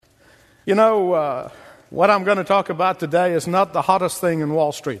What I'm going to talk about today is not the hottest thing in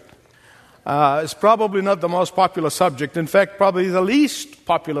Wall Street. It's probably not the most popular subject. In fact, probably the least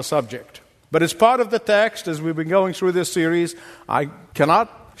popular subject. But it's part of the text as we've been going through this series. I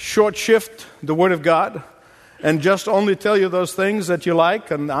cannot short shift the Word of God and just only tell you those things that you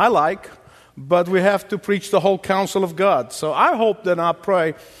like and I like, but we have to preach the whole counsel of God. So I hope and I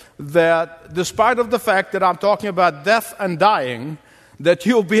pray that despite of the fact that I'm talking about death and dying, that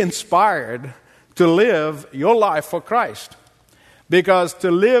you'll be inspired to live your life for Christ. Because to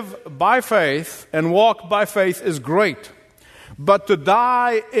live by faith and walk by faith is great. But to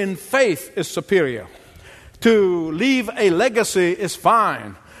die in faith is superior. To leave a legacy is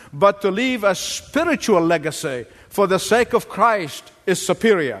fine. But to leave a spiritual legacy for the sake of Christ is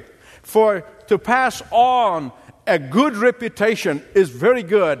superior. For to pass on a good reputation is very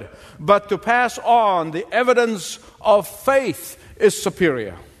good. But to pass on the evidence of faith is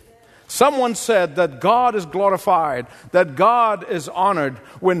superior. Someone said that God is glorified, that God is honored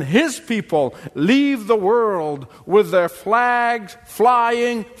when His people leave the world with their flags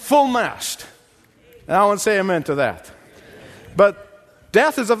flying full mast. And I want to say amen to that. But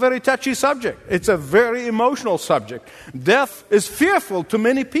death is a very touchy subject. It's a very emotional subject. Death is fearful to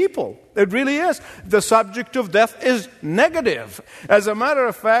many people. It really is. The subject of death is negative. As a matter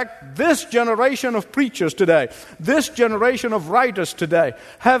of fact, this generation of preachers today, this generation of writers today,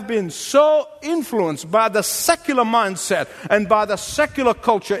 have been so influenced by the secular mindset and by the secular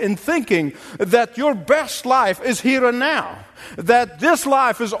culture in thinking that your best life is here and now. That this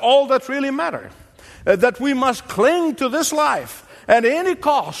life is all that really matters. That we must cling to this life at any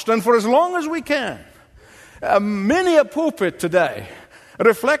cost and for as long as we can. Many a pulpit today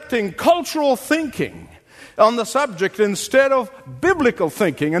reflecting cultural thinking on the subject instead of biblical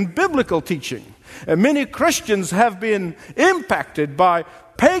thinking and biblical teaching. Many Christians have been impacted by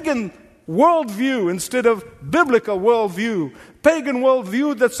pagan worldview instead of biblical worldview. Pagan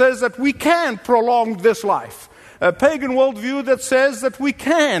worldview that says that we can prolong this life. A pagan worldview that says that we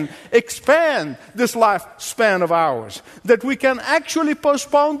can expand this lifespan of ours, that we can actually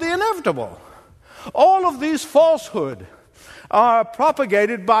postpone the inevitable. All of these falsehoods are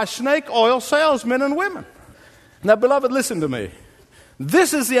propagated by snake oil salesmen and women. Now, beloved, listen to me.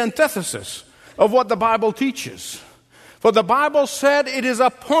 This is the antithesis of what the Bible teaches. For the Bible said it is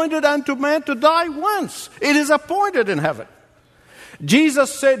appointed unto man to die once. It is appointed in heaven.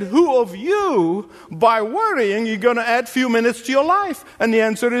 Jesus said, who of you, by worrying, you're going to add few minutes to your life? And the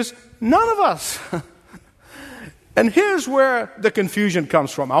answer is, none of us. And here's where the confusion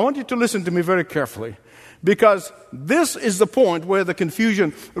comes from. I want you to listen to me very carefully, because this is the point where the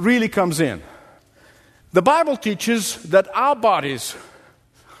confusion really comes in. The Bible teaches that our bodies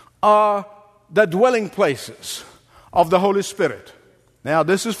are the dwelling places of the Holy Spirit. Now,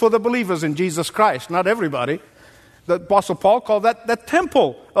 this is for the believers in Jesus Christ, not everybody. The Apostle Paul called that the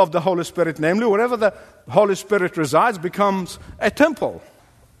temple of the Holy Spirit. Namely, wherever the Holy Spirit resides becomes a temple.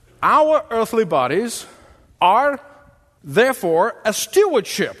 Our earthly bodies are, therefore, a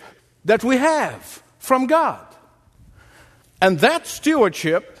stewardship that we have from God. And that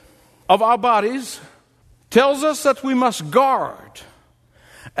stewardship of our bodies tells us that we must guard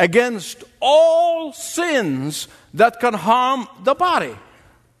against all sins that can harm the body.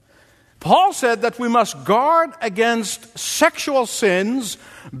 Paul said that we must guard against sexual sins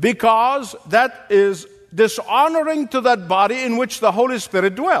because that is dishonoring to that body in which the Holy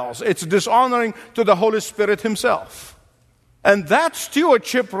Spirit dwells. It's dishonoring to the Holy Spirit Himself. And that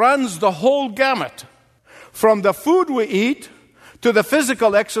stewardship runs the whole gamut, from the food we eat to the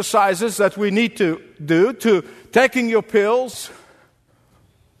physical exercises that we need to do, to taking your pills.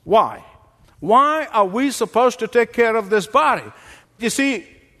 Why? Why are we supposed to take care of this body? You see,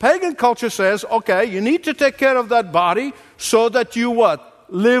 pagan culture says, okay, you need to take care of that body so that you what?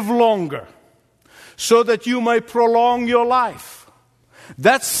 Live longer. So that you may prolong your life.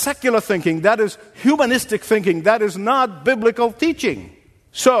 That's secular thinking. That is humanistic thinking. That is not biblical teaching.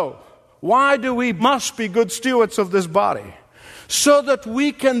 So, why do we must be good stewards of this body? So that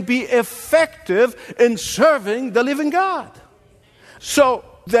we can be effective in serving the living God. So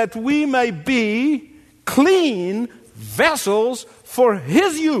that we may be clean vessels for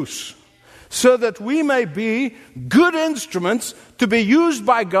His use, so that we may be good instruments to be used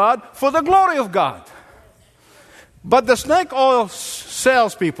by God for the glory of God. But the snake oil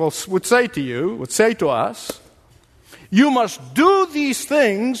salespeople would say to us, you must do these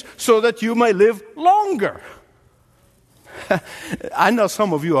things so that you may live longer. I know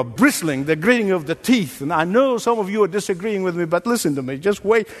some of you are bristling, the gritting of the teeth, and I know some of you are disagreeing with me, but listen to me. Just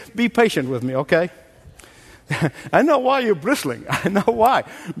wait, be patient with me, okay? I know why you're bristling. I know why.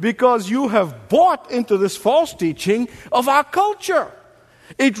 Because you have bought into this false teaching of our culture.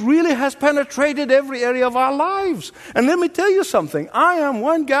 It really has penetrated every area of our lives. And let me tell you something. I am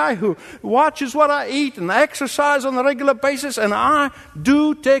one guy who watches what I eat and exercise on a regular basis, and I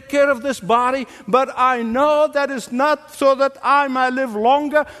do take care of this body, but I know that is not so that I may live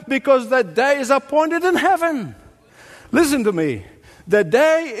longer, because that day is appointed in heaven. Listen to me. The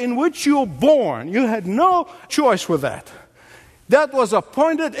day in which you were born, you had no choice with that. That was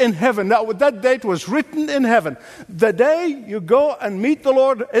appointed in heaven. That date was written in heaven. The day you go and meet the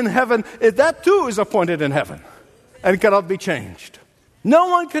Lord in heaven, that too is appointed in heaven and cannot be changed. No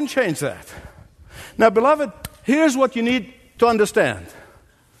one can change that. Now, beloved, here's what you need to understand.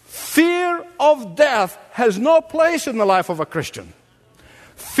 Fear of death has no place in the life of a Christian.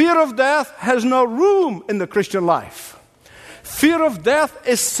 Fear of death has no room in the Christian life. Fear of death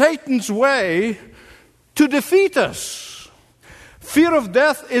is Satan's way to defeat us. Fear of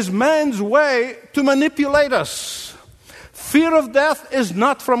death is man's way to manipulate us. Fear of death is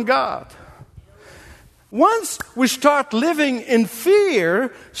not from God. Once we start living in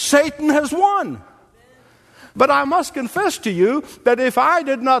fear, Satan has won. But I must confess to you that if I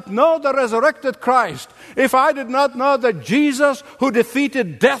did not know the resurrected Christ, if I did not know that Jesus, who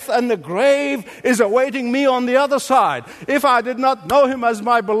defeated death and the grave, is awaiting me on the other side, if I did not know Him as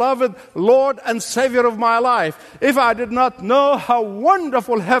my beloved Lord and Savior of my life, if I did not know how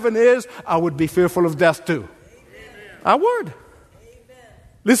wonderful heaven is, I would be fearful of death too. Amen. I would. Amen.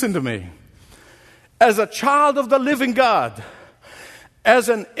 Listen to me. As a child of the living God, as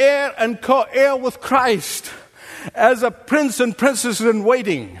an heir and co-heir with Christ, as a prince and princess in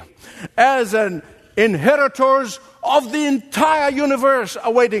waiting, as an inheritors of the entire universe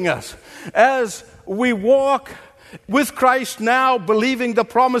awaiting us, as we walk with Christ now, believing the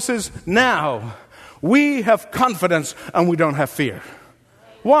promises now, we have confidence and we don't have fear.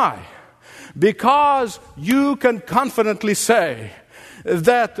 Why? Because you can confidently say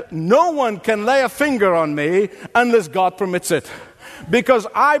that no one can lay a finger on me unless God permits it. Because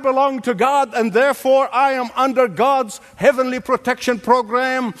I belong to God, and therefore I am under God's heavenly protection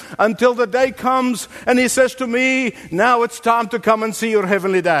program until the day comes and He says to me, now it's time to come and see your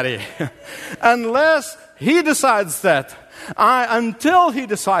heavenly daddy. Unless He decides that, until He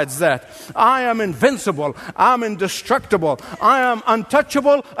decides that, I am invincible, I'm indestructible, I am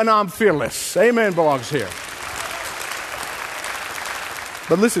untouchable, and I'm fearless. Amen belongs here.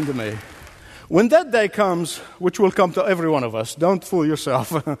 But listen to me. When that day comes, which will come to every one of us, don't fool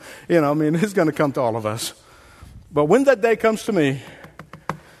yourself. It's going to come to all of us. But when that day comes to me,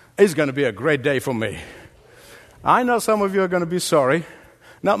 it's going to be a great day for me. I know some of you are going to be sorry.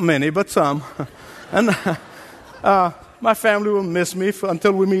 Not many, but some. And my family will miss me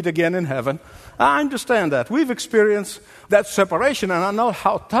until we meet again in heaven. I understand that. We've experienced that separation, and I know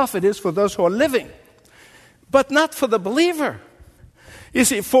how tough it is for those who are living. But not for the believer. You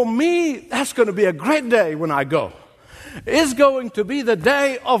see, for me, that's going to be a great day when I go. It's going to be the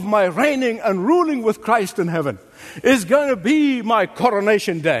day of my reigning and ruling with Christ in heaven. It's going to be my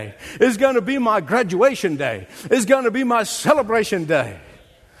coronation day. It's going to be my graduation day. It's going to be my celebration day.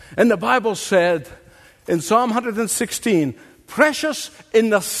 And the Bible said in Psalm 116, precious in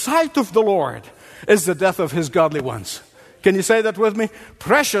the sight of the Lord is the death of His godly ones. Can you say that with me?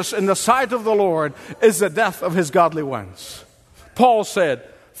 Precious in the sight of the Lord is the death of His godly ones. Paul said,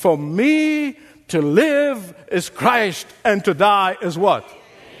 for me to live is Christ, and to die is what?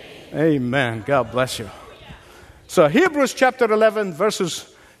 Amen. God bless you. So Hebrews chapter 11,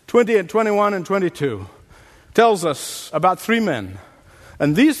 verses 20 and 21 and 22 tells us about three men.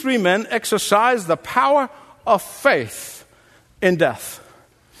 And these three men exercise the power of faith in death.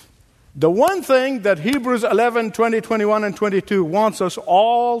 The one thing that Hebrews 11, 20, 21, and 22 wants us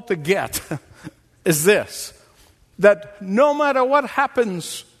all to get is this. That no matter what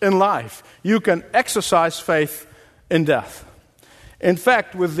happens in life, you can exercise faith in death. In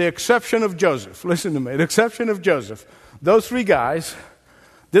fact, with the exception of Joseph, listen to me, the exception of Joseph, those three guys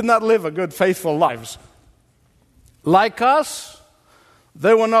did not live a good, faithful lives. Like us,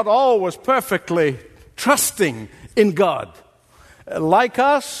 they were not always perfectly trusting in God. Like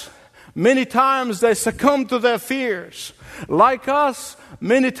us, many times they succumbed to their fears. Like us,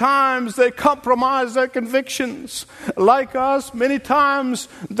 many times they compromised their convictions. Like us, many times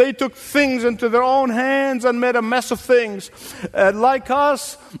they took things into their own hands and made a mess of things. Like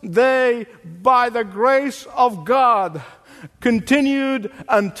us, they, by the grace of God, continued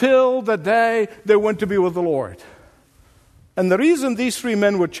until the day they went to be with the Lord. And the reason these three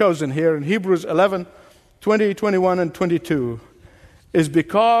men were chosen here in Hebrews 11, 20, 21, and 22 is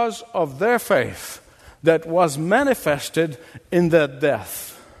because of their faith that was manifested in their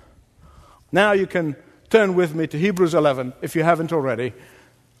death. Now you can turn with me to Hebrews 11, if you haven't already,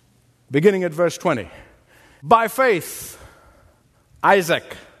 beginning at verse 20. By faith,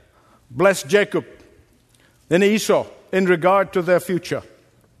 Isaac blessed Jacob, then Esau, in regard to their future.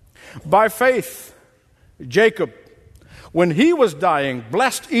 By faith, Jacob, when he was dying,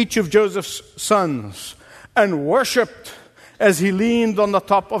 blessed each of Joseph's sons and worshipped as he leaned on the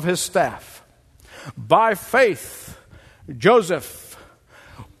top of his staff. By faith, Joseph,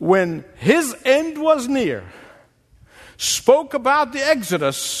 when his end was near, spoke about the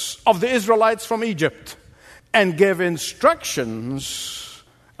exodus of the Israelites from Egypt and gave instructions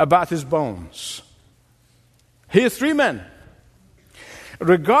about his bones. Here are three men.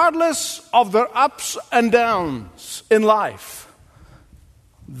 Regardless of their ups and downs in life,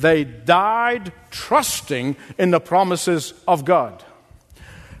 they died trusting in the promises of God.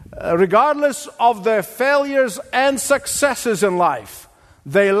 Regardless of their failures and successes in life,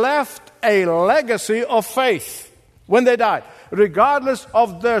 they left a legacy of faith when they died. Regardless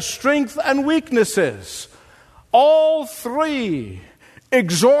of their strength and weaknesses, all three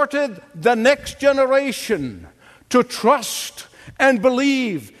exhorted the next generation to trust and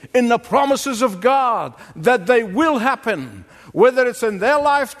believe in the promises of God, that they will happen, whether it's in their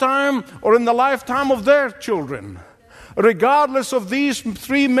lifetime or in the lifetime of their children. Regardless of these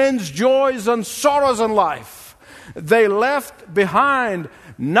three men's joys and sorrows in life, they left behind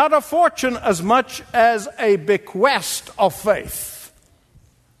not a fortune as much as a bequest of faith.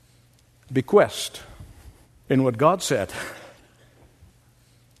 Bequest in what God said.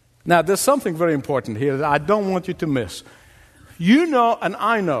 Now, there's something very important here that I don't want you to miss. You know, and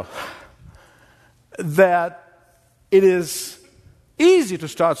I know, that it is easy to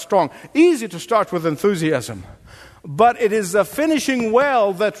start strong, easy to start with enthusiasm, but it is the finishing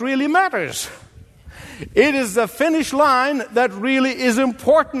well that really matters. It is the finish line that really is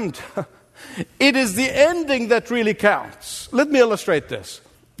important. It is the ending that really counts. Let me illustrate this.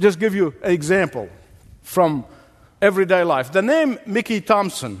 Just give you an example from everyday life. The name Mickey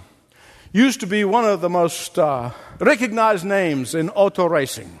Thompson used to be one of the most recognized names in auto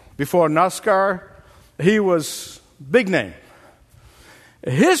racing. Before NASCAR, he was big name.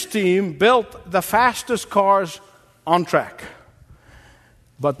 His team built the fastest cars on track.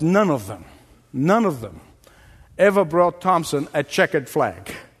 But none of them ever brought Thompson a checkered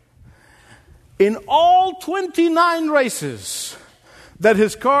flag. In all 29 races that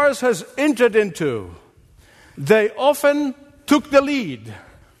his cars has entered into, they often took the lead,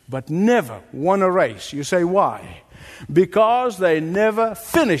 but never won a race. You say, why? Because they never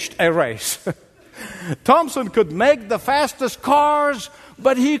finished a race. Thompson could make the fastest cars,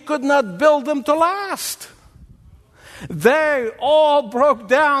 but he could not build them to last. They all broke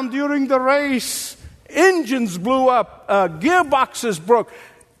down during the race. Engines blew up, gearboxes broke,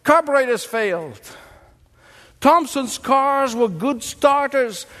 carburetors failed. Thompson's cars were good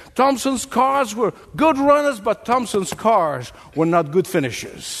starters. Thompson's cars were good runners, but Thompson's cars were not good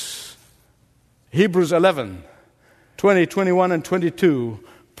finishers. Hebrews 11, 20, 21, and 22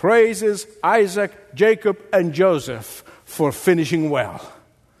 praises Isaac, Jacob, and Joseph for finishing well.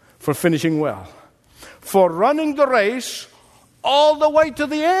 For finishing well. For running the race all the way to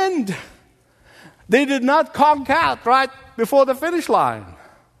the end. They did not conk out right before the finish line.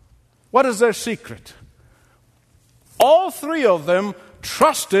 What is their secret? All three of them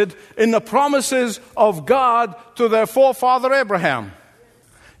trusted in the promises of God to their forefather Abraham.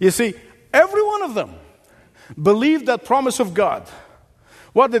 You see, every one of them believed that promise of God.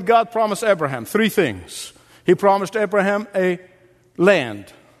 What did God promise Abraham? Three things. He promised Abraham a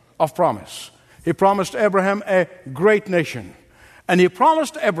land of promise. He promised Abraham a great nation. And he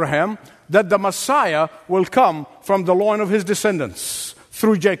promised Abraham that the Messiah will come from the loin of his descendants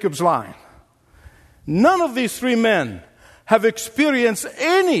through Jacob's line. None of these three men have experienced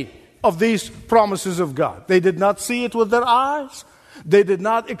any of these promises of God. They did not see it with their eyes. They did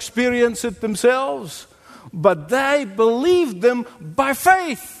not experience it themselves. But they believed them by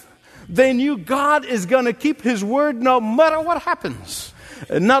faith. They knew God is going to keep His word no matter what happens.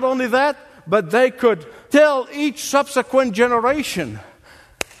 And not only that, but they could tell each subsequent generation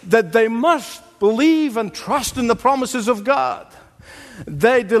that they must believe and trust in the promises of God.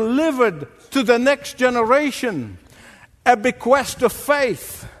 They delivered to the next generation a bequest of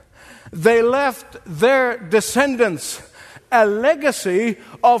faith. They left their descendants a legacy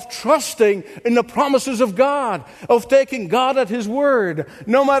of trusting in the promises of God, of taking God at His word,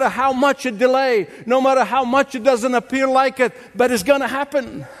 no matter how much it delay, no matter how much it doesn't appear like it, but it's going to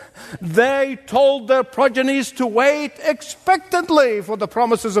happen. They told their progenies to wait expectantly for the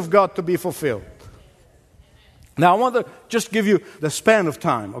promises of God to be fulfilled. Now, I want to just give you the span of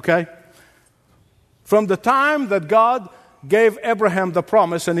time, okay? From the time that God gave Abraham the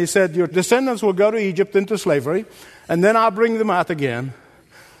promise, and he said, your descendants will go to Egypt into slavery, and then I'll bring them out again.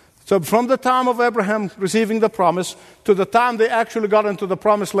 So from the time of Abraham receiving the promise to the time they actually got into the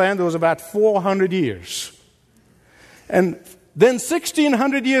promised land, there was about 400 years. And then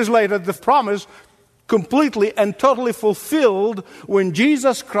 1,600 years later, the promise completely and totally fulfilled when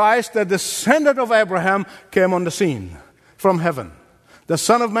Jesus Christ, the descendant of Abraham, came on the scene from heaven. The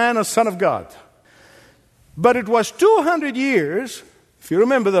Son of Man, the Son of God. But it was 200 years, if you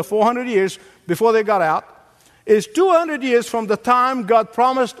remember the 400 years before they got out, is 200 years from the time God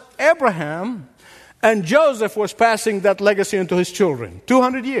promised Abraham and Joseph was passing that legacy into his children.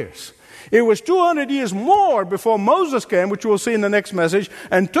 200 years. It was 200 years more before Moses came, which we'll see in the next message,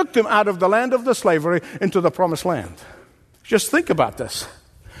 and took them out of the land of the slavery into the promised land. Just think about this.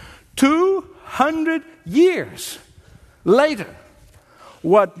 200 years later,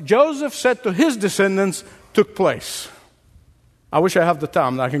 what Joseph said to his descendants took place. I wish I have the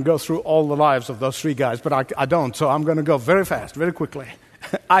time that I can go through all the lives of those three guys, but I don't, so I'm going to go very fast, very quickly.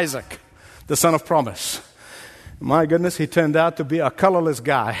 Isaac, the son of promise. My goodness, he turned out to be a colorless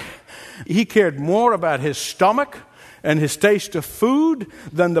guy. He cared more about his stomach and his taste of food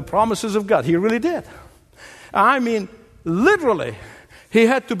than the promises of God. He really did. I mean, literally, he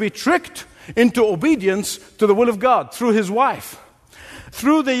had to be tricked into obedience to the will of God through his wife.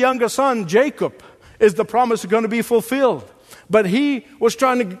 Through the younger son, Jacob, is the promise going to be fulfilled. But he was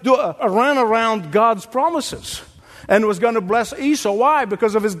trying to do a run around God's promises and was going to bless Esau. Why?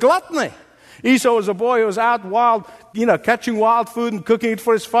 Because of his gluttony. Esau was a boy who was out wild, catching wild food and cooking it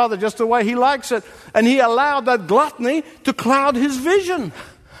for his father just the way he likes it. And he allowed that gluttony to cloud his vision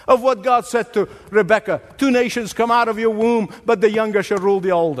of what God said to Rebekah. 2 nations come out of your womb, but the younger shall rule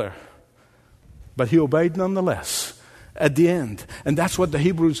the older. But he obeyed nonetheless at the end. And that's what the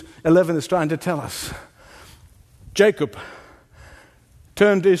Hebrews 11 is trying to tell us. Jacob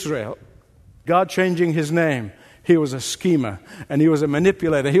turned Israel, God changing his name. He was a schemer and he was a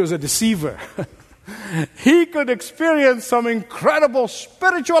manipulator. He was a deceiver. He could experience some incredible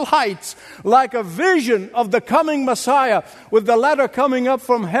spiritual heights, like a vision of the coming Messiah with the ladder coming up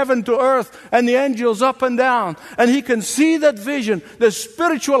from heaven to earth and the angels up and down. And he can see that vision, the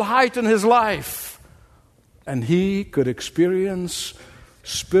spiritual height in his life. And he could experience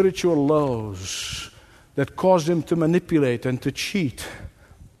spiritual lows that caused him to manipulate and to cheat.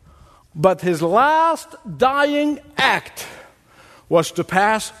 But his last dying act was to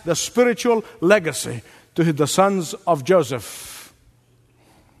pass the spiritual legacy to the sons of Joseph.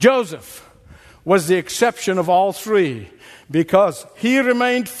 Joseph was the exception of all three because he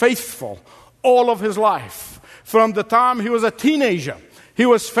remained faithful all of his life. From the time he was a teenager, he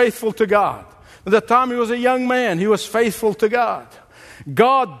was faithful to God. At the time he was a young man, he was faithful to God.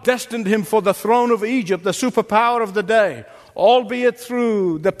 God destined him for the throne of Egypt, the superpower of the day, albeit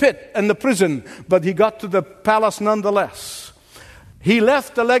through the pit and the prison, but he got to the palace nonetheless. He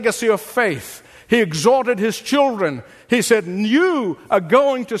left a legacy of faith. He exhorted his children. He said, you are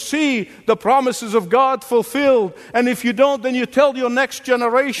going to see the promises of God fulfilled. And if you don't, then you tell your next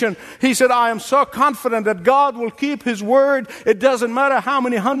generation. He said, I am so confident that God will keep His word. It doesn't matter how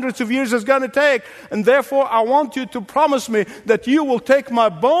many hundreds of years it's going to take. And therefore, I want you to promise me that you will take my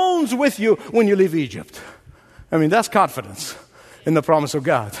bones with you when you leave Egypt. I mean, that's confidence in the promise of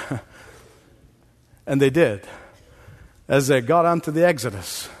God. And they did. As they got onto the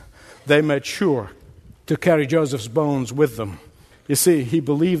Exodus, they made sure to carry Joseph's bones with them. You see, he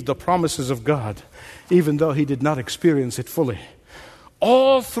believed the promises of God, even though he did not experience it fully.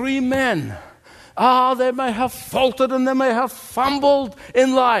 All three men, they may have faltered and they may have fumbled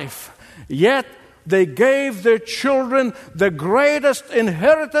in life, yet they gave their children the greatest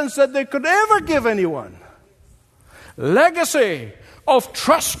inheritance that they could ever give anyone. Legacy of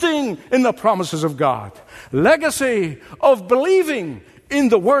trusting in the promises of God. Legacy of believing in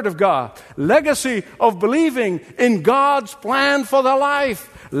the Word of God. Legacy of believing in God's plan for their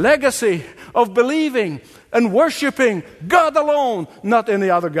life. Legacy of believing and worshiping God alone, not any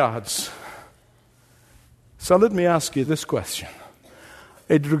other gods. So let me ask you this question.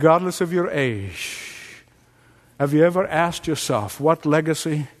 Regardless of your age, have you ever asked yourself, what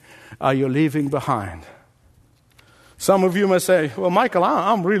legacy are you leaving behind? Some of you may say, well, Michael,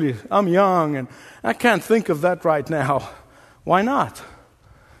 I'm young and I can't think of that right now. Why not?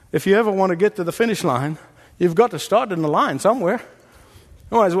 If you ever want to get to the finish line, you've got to start in the line somewhere.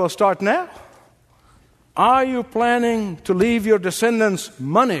 You might as well start now. Are you planning to leave your descendants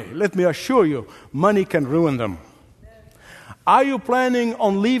money? Let me assure you, money can ruin them. Are you planning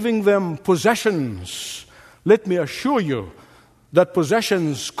on leaving them possessions? let me assure you that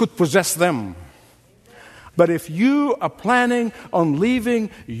possessions could possess them. But if you are planning on leaving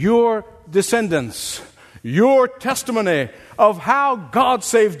your descendants your testimony of how God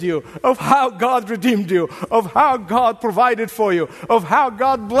saved you, of how God redeemed you, of how God provided for you, of how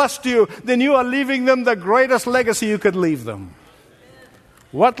God blessed you, then you are leaving them the greatest legacy you could leave them.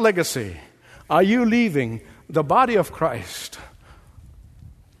 What legacy are you leaving the body of Christ?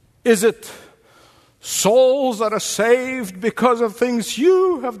 Is it souls that are saved because of things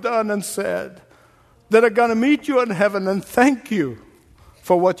you have done and said, that are going to meet you in heaven and thank you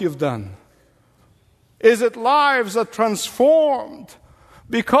for what you've done? Is it lives that transformed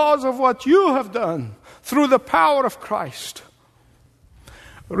because of what you have done through the power of Christ?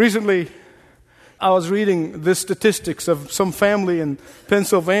 Recently, I was reading the statistics of some family in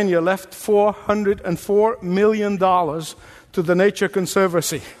Pennsylvania left $404 million to the Nature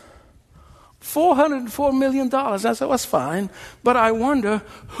Conservancy. $404 million. I said, that's fine, but I wonder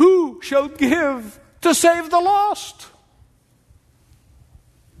who shall give to save the lost?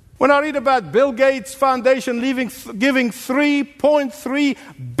 When I read about Bill Gates Foundation giving $3.3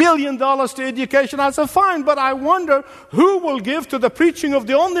 billion to education, I say, fine, but I wonder who will give to the preaching of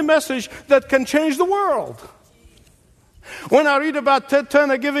the only message that can change the world. When I read about Ted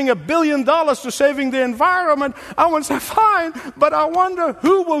Turner giving $1 billion to saving the environment, I want to say, fine, but I wonder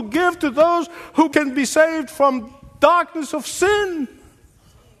who will give to those who can be saved from darkness of sin.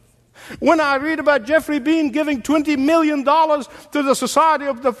 When I read about Jeffrey Bean giving $20 million to the Society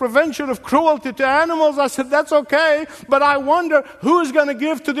of the Prevention of Cruelty to Animals, I said, that's okay, but I wonder who is going to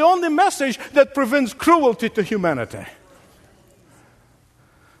give to the only message that prevents cruelty to humanity.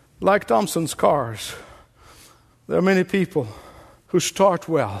 Like Thompson's cars, there are many people who start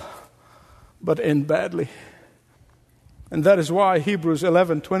well, but end badly. And that is why Hebrews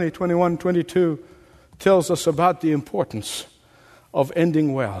 11, 20, 21, 22 tells us about the importance of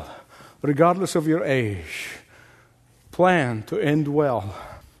ending well. Regardless of your age, plan to end well.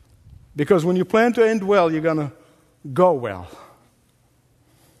 Because when you plan to end well, you're going to go well.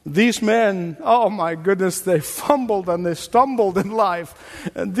 These men, oh my goodness, they fumbled and they stumbled in life.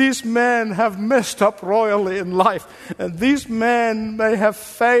 And these men have messed up royally in life. And these men may have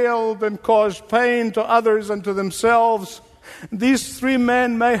failed and caused pain to others and to themselves. These three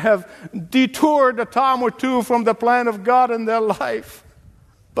men may have detoured a time or two from the plan of God in their life.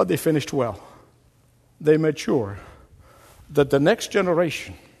 But they finished well. They made sure that the next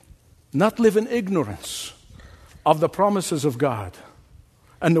generation not live in ignorance of the promises of God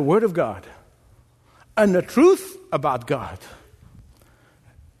and the Word of God and the truth about God.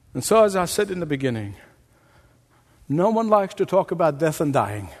 And so, as I said in the beginning, no one likes to talk about death and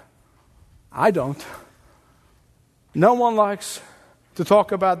dying. I don't. No one likes to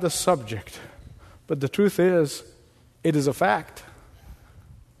talk about this subject. But the truth is, it is a fact.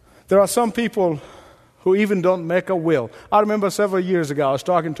 There are some people who even don't make a will. I remember several years ago, I was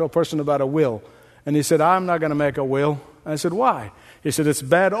talking to a person about a will. And he said, I'm not going to make a will. I said, why? He said, it's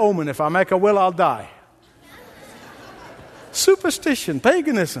bad omen. If I make a will, I'll die. Superstition,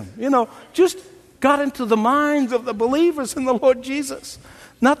 paganism, just got into the minds of the believers in the Lord Jesus.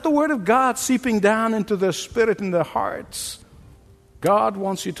 Not the Word of God seeping down into their spirit and their hearts. God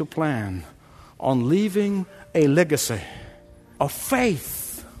wants you to plan on leaving a legacy of faith,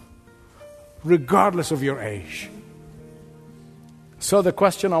 regardless of your age. So the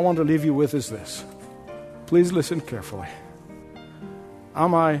question I want to leave you with is this. Please listen carefully.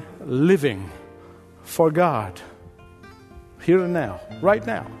 Am I living for God here and now, right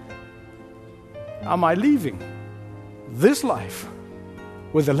now? Am I leaving this life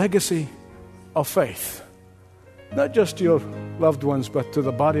with a legacy of faith? Not just to your loved ones, but to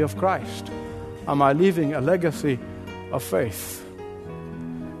the body of Christ. Am I leaving a legacy of faith?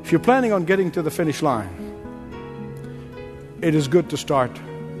 If you're planning on getting to the finish line, it is good to start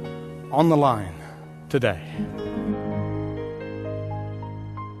on the line today.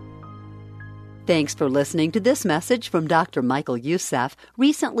 Thanks for listening to this message from Dr. Michael Youssef,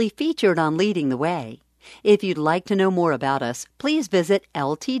 recently featured on Leading the Way. If you'd like to know more about us, please visit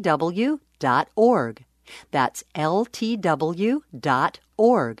ltw.org. That's ltw.org.